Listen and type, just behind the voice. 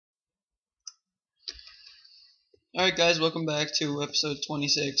Alright guys, welcome back to episode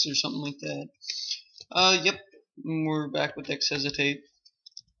 26 or something like that. Yep, we're back with xHesitate.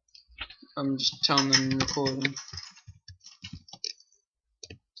 I'm just telling them I'm recording.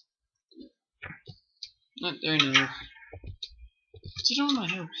 Not there now. What's he doing in my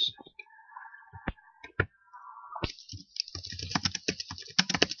house?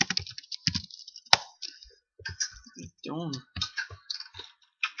 What are you doing?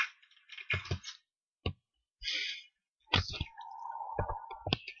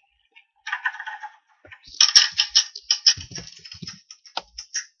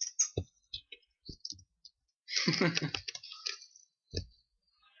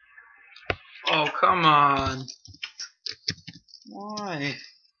 Oh, come on. Why?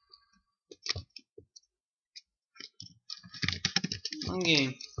 One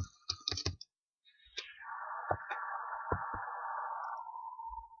game.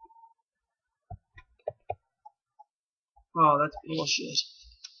 Oh, that's bullshit.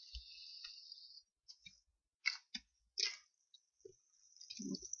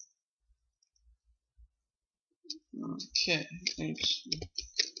 Okay. Thanks.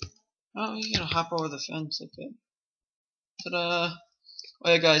 Oh, you gotta hop over the fence. Okay. Ta-da! Oh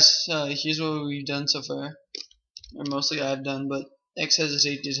yeah, guys. Here's what we've done so far. Or mostly I've done, but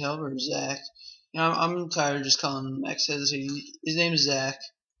xHesitate did help, or Zack. You know, I'm tired of just calling him xHesitate. His name is Zack,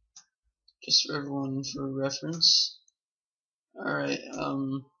 just for everyone for reference. Alright,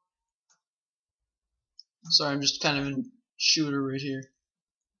 sorry, I'm just kind of in shooter right here.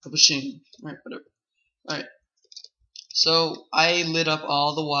 Publishing. Alright, whatever. Alright, so I lit up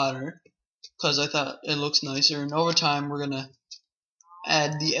all the water because I thought it looks nicer, and over time we're gonna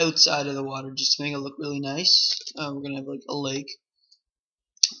add the outside of the water just to make it look really nice. We're gonna have like a lake.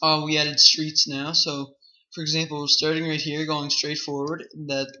 We added streets now, so for example, starting right here, going straight forward,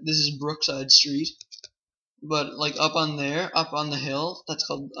 that this is Brookside Street, but like up on there, up on the hill, that's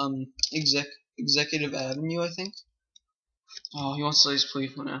called Executive Avenue, I think. Oh, he wants to play his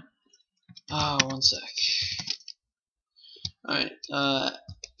playful now. Oh, one sec. Alright,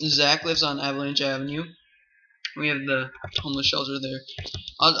 Zack lives on Avalanche Avenue. We have the homeless shelter there.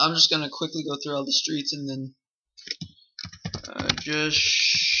 I'm just gonna quickly go through all the streets and then just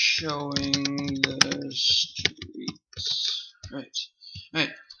showing the streets.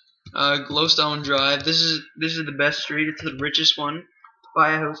 Right. Glowstone Drive. This is the best street. It's the richest one. To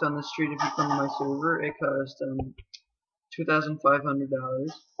buy a house on this street, if you come to my server, it cost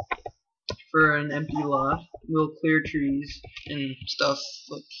 $2,500 for an empty lot. We'll clear trees and stuff.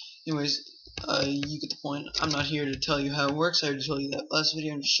 But anyways, you get the point. I'm not here to tell you how it works. I already told you that last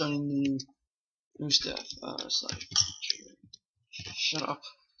video. I'm just showing you the new stuff. Shut up.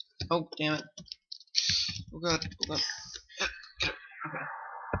 Oh, damn it. Oh god. Okay.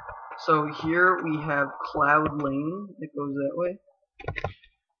 So here we have Cloud Lane. It goes that way.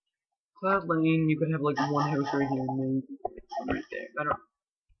 Cloud Lane, you could have like one house right here and then one right there. I don't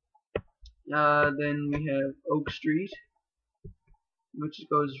know. Then we have Oak Street, which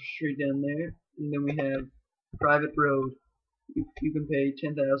goes straight down there. And then we have Private Road. You can pay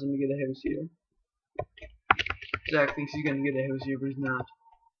 $10,000 to get a house here. Zack thinks he's gonna get a house here, but he's not.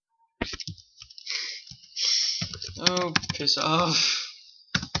 Oh, piss off.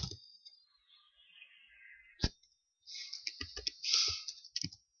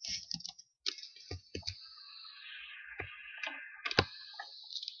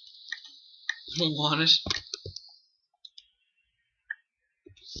 I don't want it.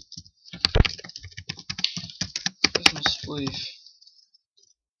 That's my spleef.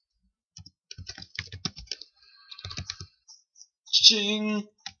 Ching!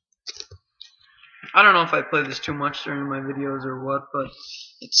 I don't know if I play this too much during my videos or what, but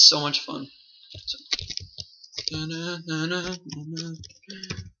it's so much fun. So.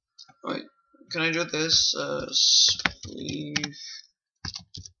 Wait, can I do this? Spleef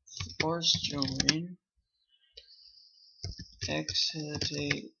force join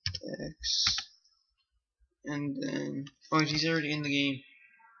xHesitatex, and then wait, he's already in the game.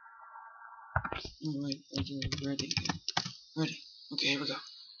 Oh, wait, I do it ready. Ready. Okay, here we go.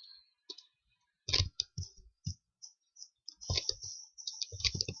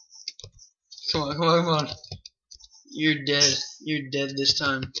 Come on. You're dead. You're dead this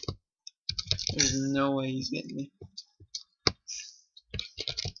time. There's no way he's getting me.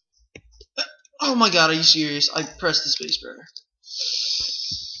 Oh my god, are you serious? I pressed the spacebar.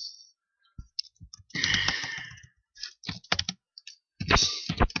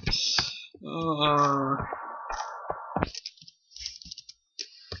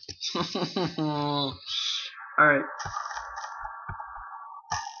 Alright.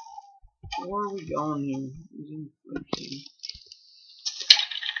 Where are we going here?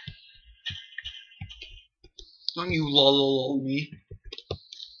 Don't you lol me.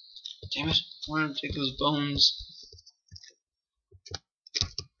 Damn it. I want to take those bones.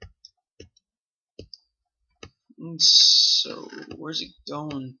 And so, where's it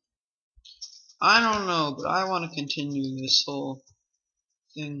going? I don't know, but I want to continue this whole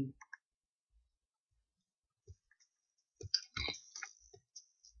thing.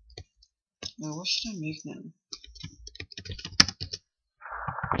 Now, what should I make now?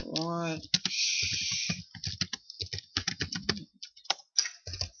 What?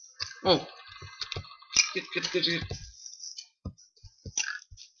 Oh! Get.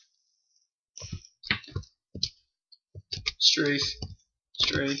 Strafe.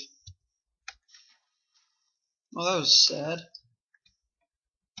 Oh, that was sad.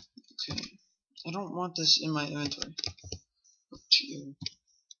 Okay. I don't want this in my inventory. Up to you.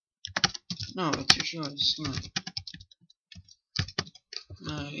 No, it's your choice.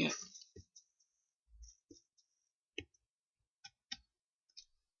 No. Yeah.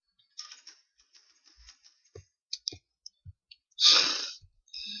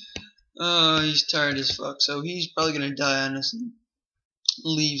 Oh, he's tired as fuck, so he's probably gonna die on us and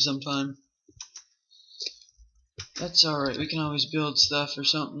leave sometime. That's alright, we can always build stuff or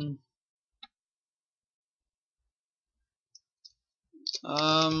something.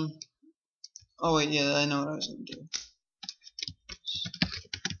 Oh wait, yeah, I know what I was gonna do.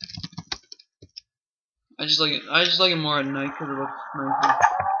 I just like it more at night because it looks nicer.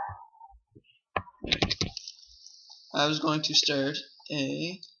 I was going to start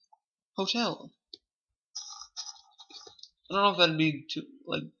a hotel. I don't know if that'd be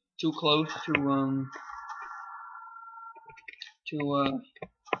too close to oh,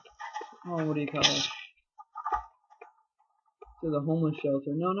 what do you call it? To the homeless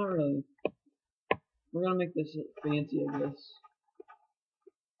shelter. No, not really. We're gonna make this fancy, I guess.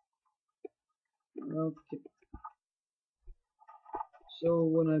 Okay. So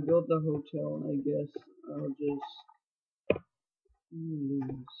when I build the hotel, I guess I'll just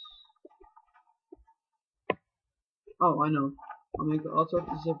use. Oh, I know. I'll make all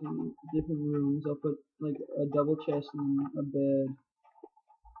sorts of different rooms. I'll put like a double chest and a bed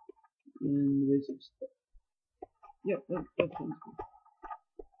and basic stuff. Yep, that sounds good.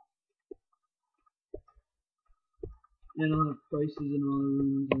 And I'll have prices in all the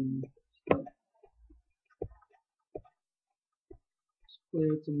rooms and stuff. Let's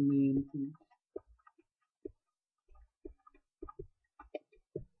clear out some land, please.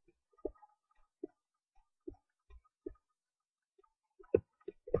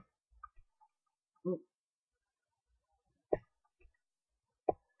 Oh.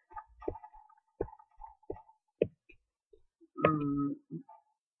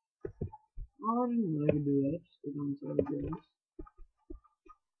 Oh, I didn't know I could do that. Just stick on the side of grass.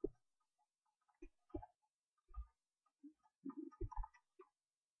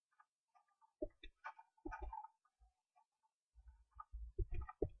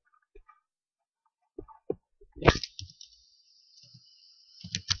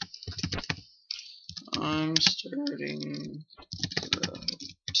 I'm starting the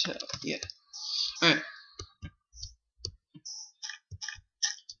hotel. Yeah. Alright.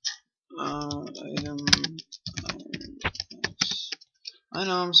 Item. I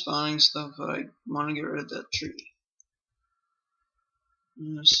know I'm spawning stuff, but I want to get rid of that tree.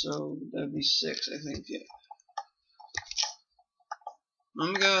 So that'd be 6, I think. Yeah.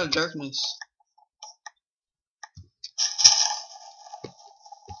 Oh my god, darkness.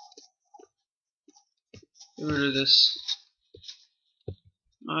 Get rid of this.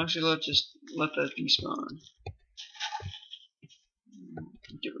 Actually, let's let that despawn.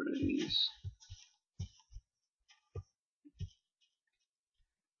 Get rid of these.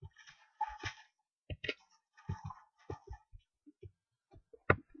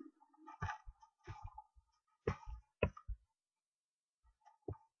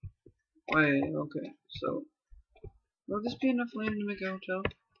 Wait, okay. So, will this be enough land to make a hotel?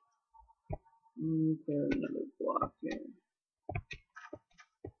 There's another block here.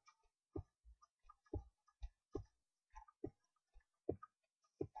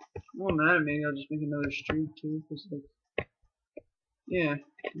 Well, man, maybe I'll just make another street too, cause like, yeah.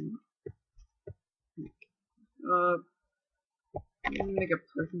 Maybe make a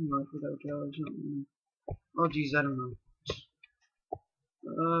parking lot for the hotel or something. Oh, geez, I don't know.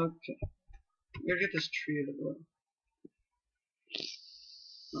 Okay, we gotta get this tree out of the way.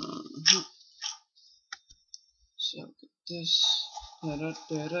 So get this. Da da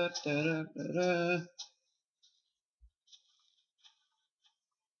da da da da da.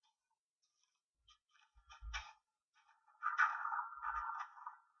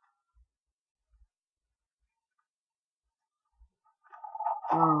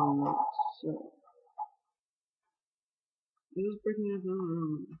 So this is breaking it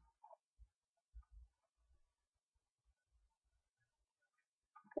down.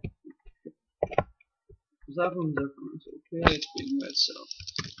 That one's different. Okay, it's being by itself.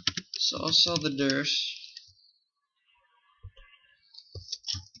 So I'll sell the dirt.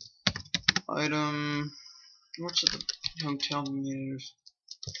 Item. What's the hotel meters?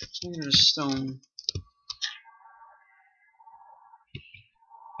 It's made of stone.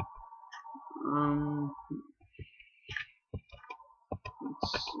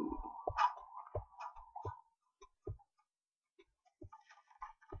 Let's see.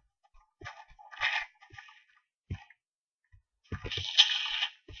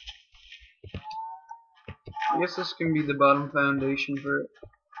 I guess this can be the bottom foundation for it.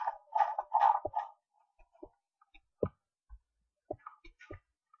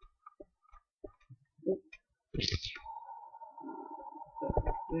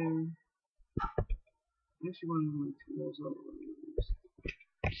 There. I actually want to have my tools all over this.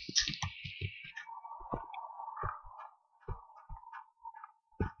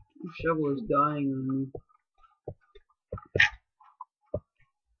 The shovel is dying on me.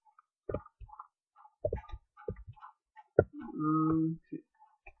 Okay.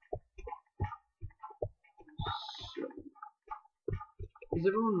 So, is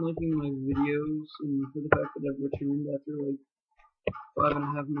everyone liking my videos and for the fact that I've returned after like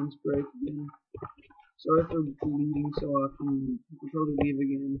 5.5 months break again? Sorry for bleeding so often. I'll probably leave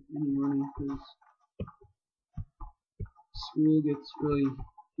again in the morning because school gets really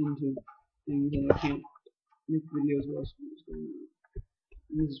into things and I can't make videos while school's going on.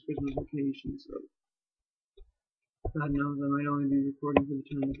 And this is Christmas vacation, so God knows I might only be recording for the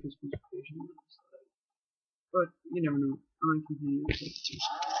time of Christmas vacation. But you never know. I might continue to take it.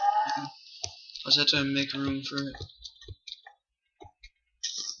 Okay. I just have to make room for it.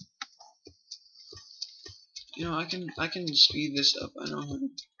 You know, I can speed this up. I know how.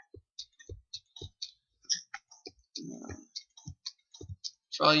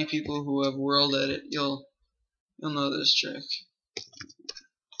 For all you people who have World Edit, you'll know this trick.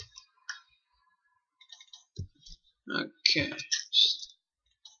 Okay.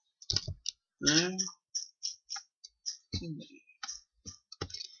 There.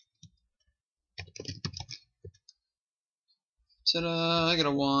 Ta-da! I got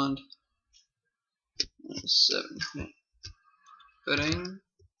a wand. 7. Bidding.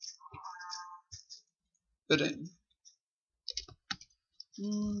 Bidding.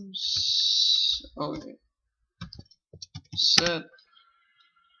 Oh wait. Set.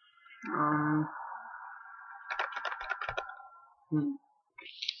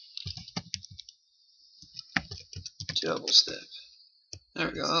 Double step. There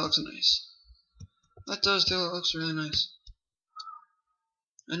we go. That looks nice. That does too. It looks really nice.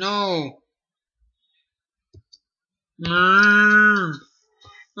 I know.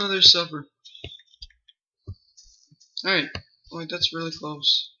 Oh, there's supper. Alright. Wait, that's really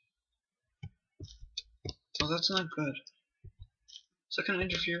close. Oh, that's not good. Is that gonna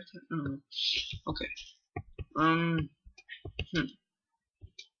interfere with it? I don't know. Okay.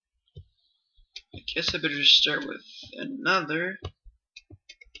 I guess I better just start with another.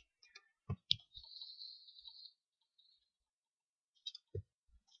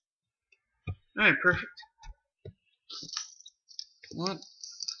 Alright, perfect. What?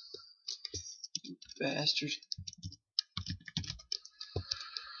 Bastard.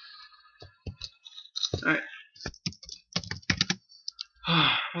 Alright.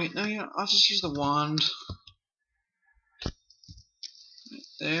 Wait, no, yeah, I'll just use the wand. Right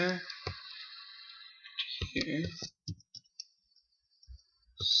there. Here.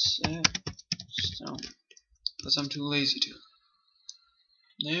 Set. Stone. Because I'm too lazy to.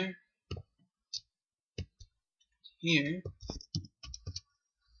 There. Here.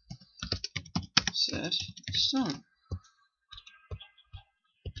 Set. Stone.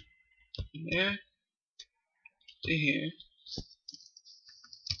 There. To here.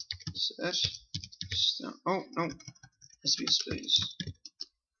 Set. Stone. Oh, no. Has to be a space.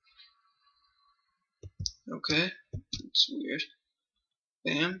 Okay. That's weird.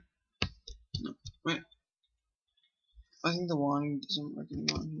 Bam. No. Wait. I think the wand doesn't work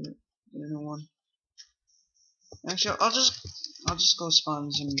anymore here. Get a new one. Actually, I'll just go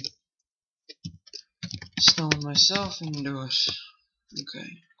spawn some stone myself and do it. Okay.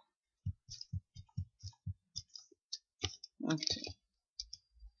 Okay.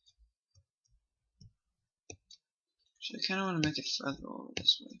 So I kind of want to make it further over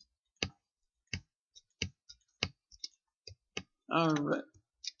this way. Alright.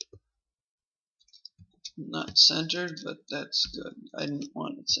 Not centered, but that's good. I didn't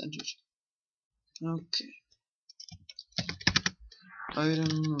want it centered. Okay.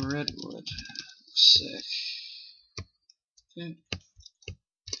 Item redwood. Sick. Okay.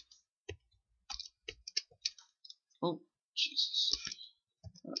 Oh, Jesus.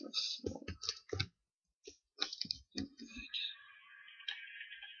 Floor.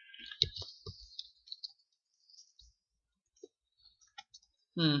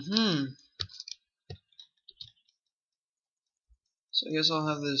 So I guess I'll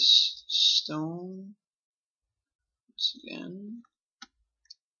have this stone once again.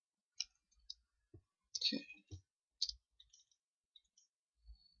 Okay.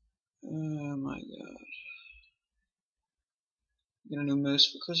 Oh my god. I got a new mouse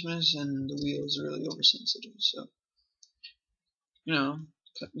for Christmas and the wheel's really oversensitive, so you know,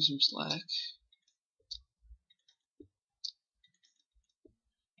 cut me some slack.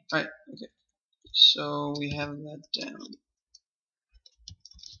 Alright, okay. So we have that down.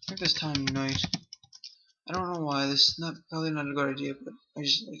 I think this time of night. I don't know why, this is probably not a good idea, but I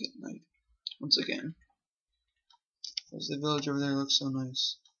just like it at night. Once again. Because the village over there looks so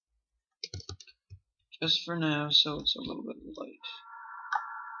nice. Just for now, so it's a little bit light.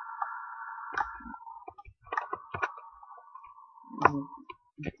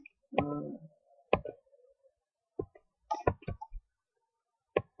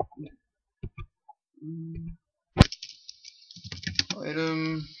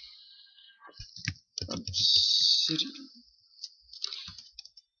 Item obsidian.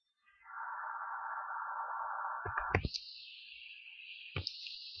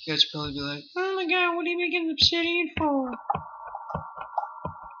 You guys probably be like, oh my god, what are you making obsidian for?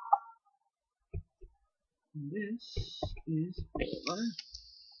 This is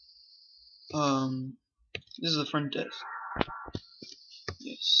this is the front desk.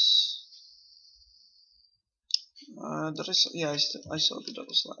 Yes. Did I sell? Yeah, I sold the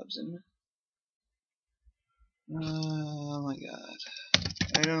double slabs, didn't I? Oh my god.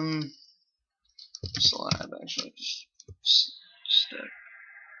 Item slab, actually, just step.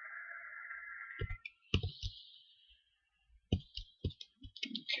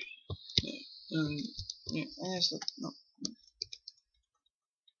 Okay. Yeah. Yeah. I guess that no.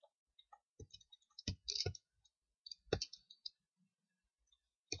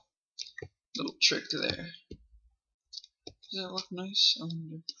 Little trick there. Does that look nice? I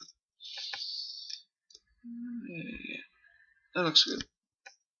wonder. Yeah. That looks good.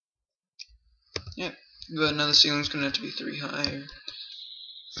 Yep. But now the ceiling's gonna have to be 3 higher.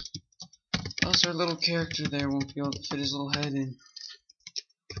 Else our little character there won't be able to fit his little head in.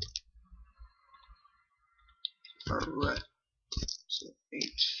 Alright. So 8.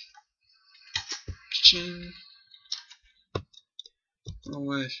 Chin. Oh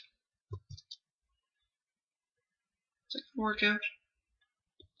wait. Is that gonna work out?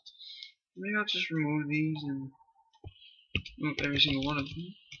 Maybe I'll just remove these and remove every single one of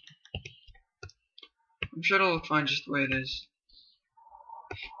them. I'm sure it'll look fine just the way it is.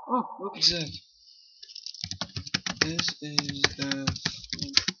 Oh, look at Zack. This is the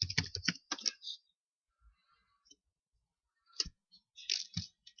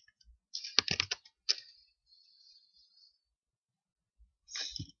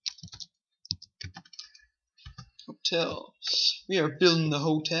hotel. We are building the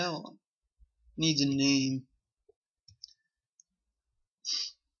hotel. Needs a name.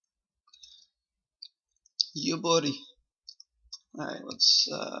 Yeah, buddy. Alright, let's,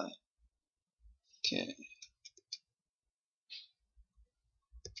 okay.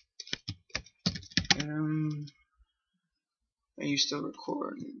 Are you still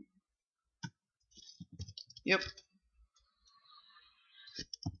recording? Yep.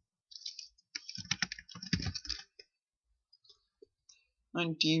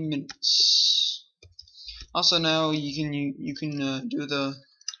 19 minutes. Also now you can do the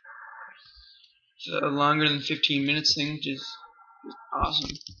longer than 15 minutes thing, which is awesome.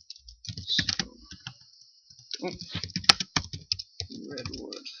 So, oh,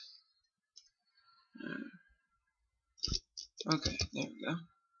 redwood. Okay, there we go.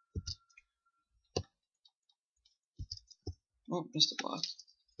 Oh, missed a block.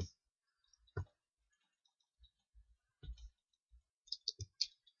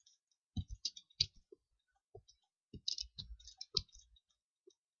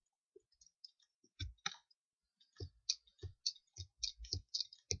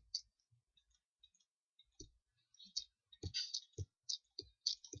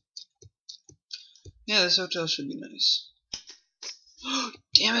 Yeah, this hotel should be nice.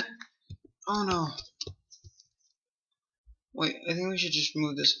 Damn it! Oh no. Wait, I think we should just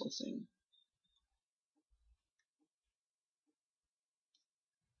remove this whole thing.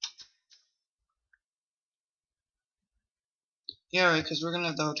 Yeah, right, because we're gonna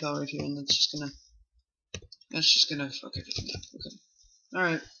have the hotel right here, and that's just gonna fuck everything up. Okay.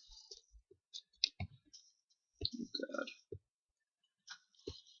 Alright. God.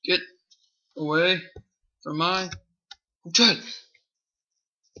 Get away from my hotel.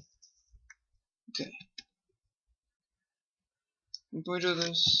 Okay. I'm going to do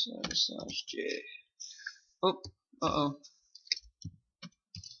this /J. Oh. Uh-oh.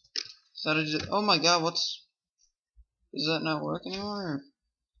 Thought I did. Oh my god, does that not work anymore? Or?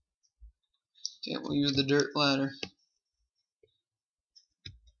 Okay, we'll use the dirt ladder.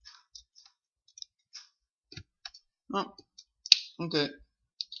 Oh, okay.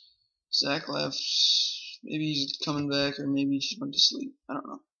 Zack left. Maybe he's coming back, or maybe he just went to sleep. I don't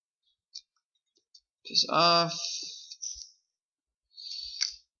know. Piss off.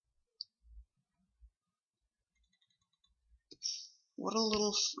 What a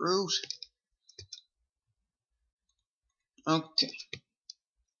little fruit. Okay.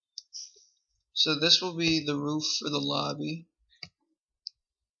 So this will be the roof for the lobby.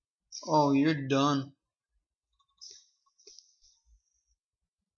 Oh, you're done.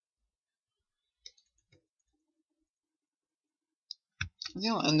 I think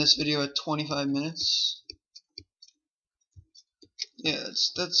I'll end this video at 25 minutes. Yeah,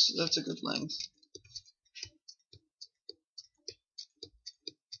 that's a good length.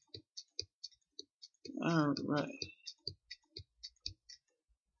 Alright.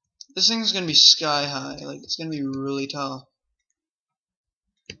 This thing's gonna be sky high, like it's gonna be really tall.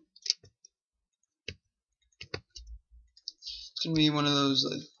 It's gonna be one of those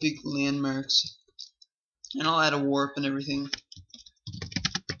like big landmarks. And I'll add a warp and everything.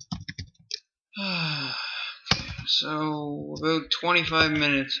 So about 25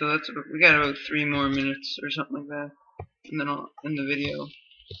 minutes, so we got about 3 more minutes or something like that. And then I'll end the video.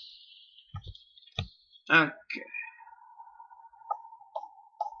 Okay.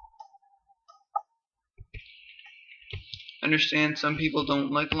 Understand some people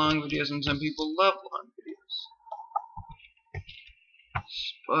don't like long videos and some people love long videos.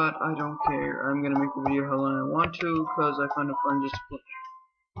 But I don't care. I'm gonna make the video how long I want to because I find it fun just to play.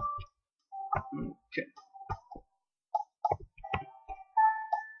 Okay.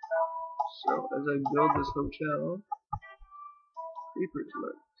 So as I build this hotel, creepers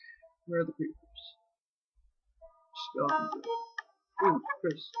lurk. Where are the creepers? Skeletons. Ooh,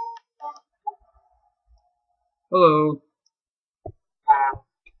 Chris. Hello.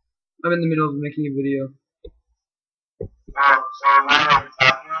 I'm in the middle of making a video.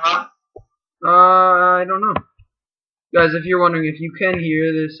 I don't know. Guys, if you're wondering, if you can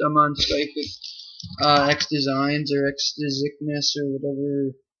hear this, I'm on Skype with xDesigns or xDesigness or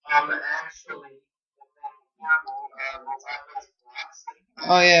whatever.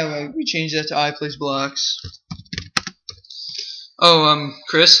 Oh yeah, we changed that to I Place Blocks. Oh,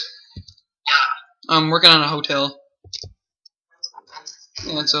 Chris? I'm working on a hotel.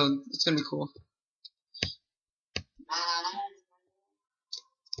 Yeah, so it's gonna be cool.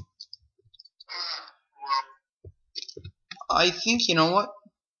 I think, you know what?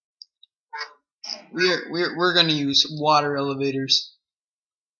 We're gonna use water elevators.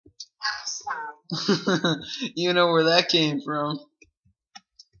 You know where that came from.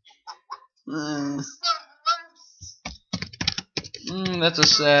 That's a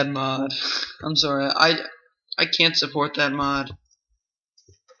sad mod. I'm sorry. I can't support that mod.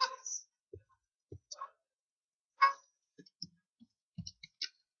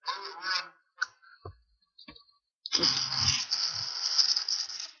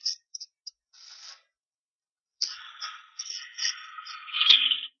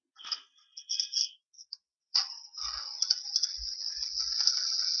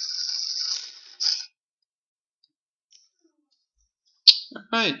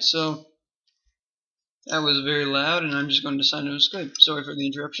 Alright, so that was very loud, and I'm just going to sign in with Skype. Sorry for the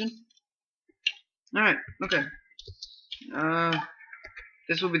interruption. Alright, okay.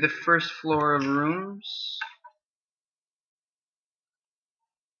 This will be the first floor of rooms.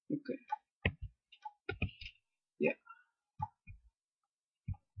 Okay. Yeah.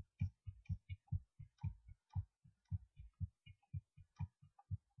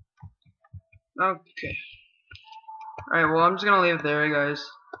 Okay. Alright, well, I'm just gonna leave it there, guys.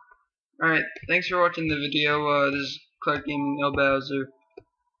 Alright, thanks for watching the video. This is Clark Gaming lBowzR.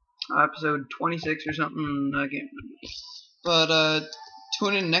 Episode 26 or something, I can't remember. But,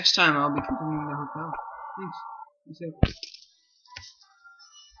 tune in next time, I'll be continuing the hotel. Thanks.